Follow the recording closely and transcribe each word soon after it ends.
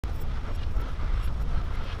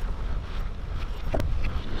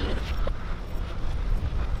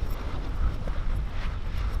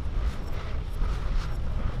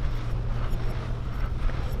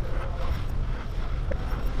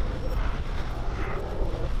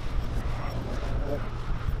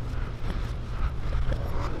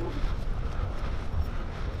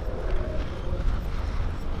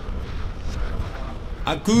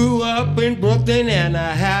I grew up in Brooklyn and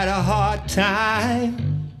I had a hard time.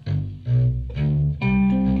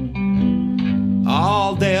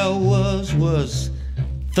 All there was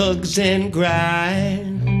thugs and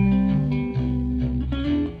grind.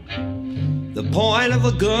 The point of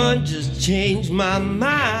a gun just changed my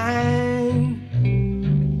mind.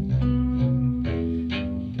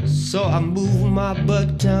 So I moved my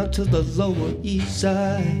butt down to the Lower East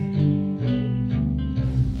Side.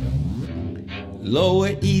 Lower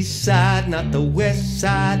East Side, not the West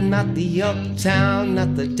Side, not the Uptown,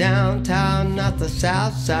 not the Downtown, not the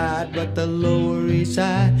South Side, but the Lower East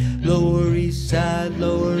Side, Lower East Side,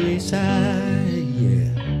 Lower East Side, yeah.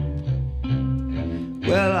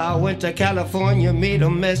 Well, I went to California, made a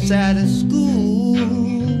mess out of school.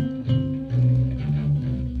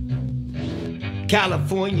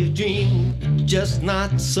 California dream, just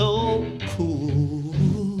not so cool.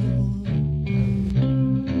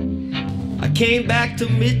 I came back to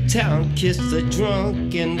Midtown, kissed the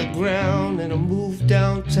drunk in the ground, and I moved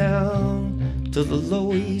downtown to the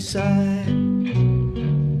Lower East Side.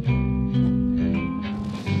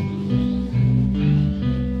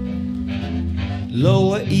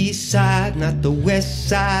 Lower East Side, not the West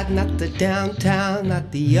Side, not the Downtown,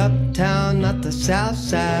 not the Uptown, not the South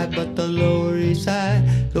Side, but the Lower East Side,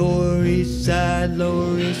 Lower East Side,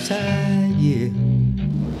 Lower East Side, yeah.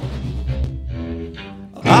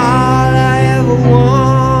 All I ever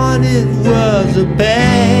wanted was a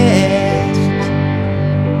past,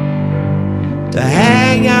 to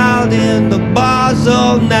hang out in the bars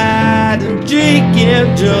all night and drink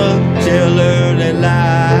and drunk till early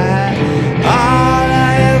light. All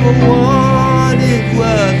I ever wanted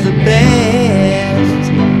was the best,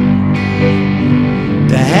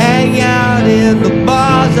 to hang out in the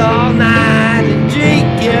bars all night and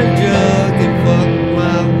drink and drug and fuck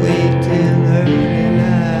my way till early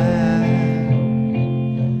light.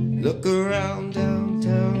 Look around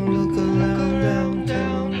downtown, look around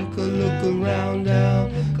downtown, look around down,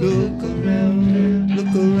 look around,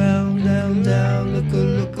 look around downtown, look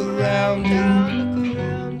around down.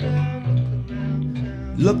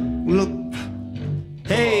 Look,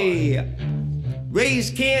 hey,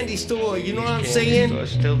 Ray's Candy Store, you know what I'm saying?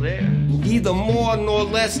 Store's still there. Neither more nor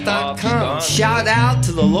less.com. Shout out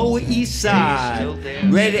to the Lower East Side.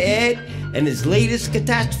 Red Ed and his latest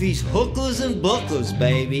catastrophes, hookers and bookers,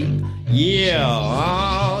 baby. Yeah,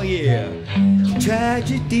 oh yeah.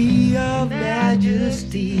 Tragedy of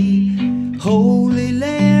majesty, holy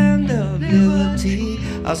land of liberty.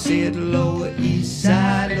 I said Lower East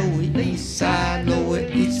Side, Lower East Side, Lower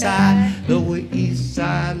East Side, Lower East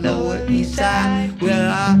Side, Lower East Side.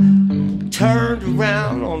 Well, I turned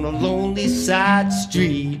around on a lonely side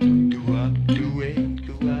street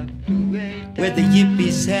where the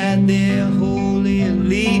yippies had their holy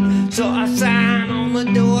elite. So I signed on the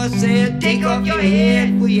door, said, take off your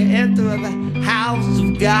head before you enter the house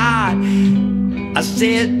of God. I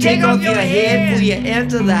said, take off your head before you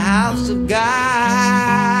enter the house of God.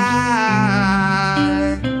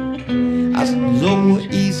 I said, Lower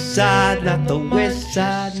East Side, not the West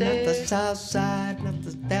Side, not the South Side, not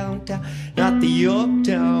the Downtown, not the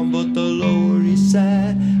Uptown, but the Lower East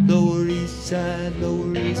Side, Lower East Side,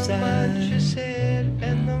 Lower East Side.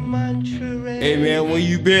 Hey man, where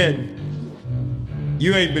you been?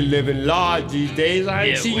 You ain't been living large these days. I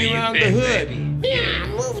ain't seen you around the hood. Baby? Yeah, I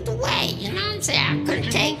moved away, you know what I'm saying? I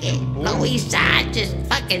couldn't take it. Lower East Side just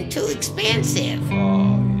fucking too expensive. Oh, yeah,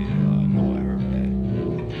 I know, I heard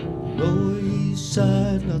that. Lower East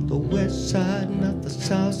Side, not the West Side, not the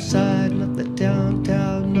South Side, not the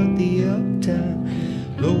Downtown, not the Uptown.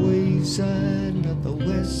 Lower East Side, not the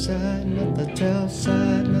West Side, not the South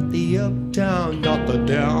Side, not the Uptown, not the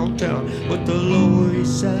Downtown, but the Lower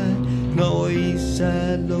East Side, Lower East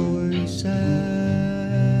Side, Lower East Side.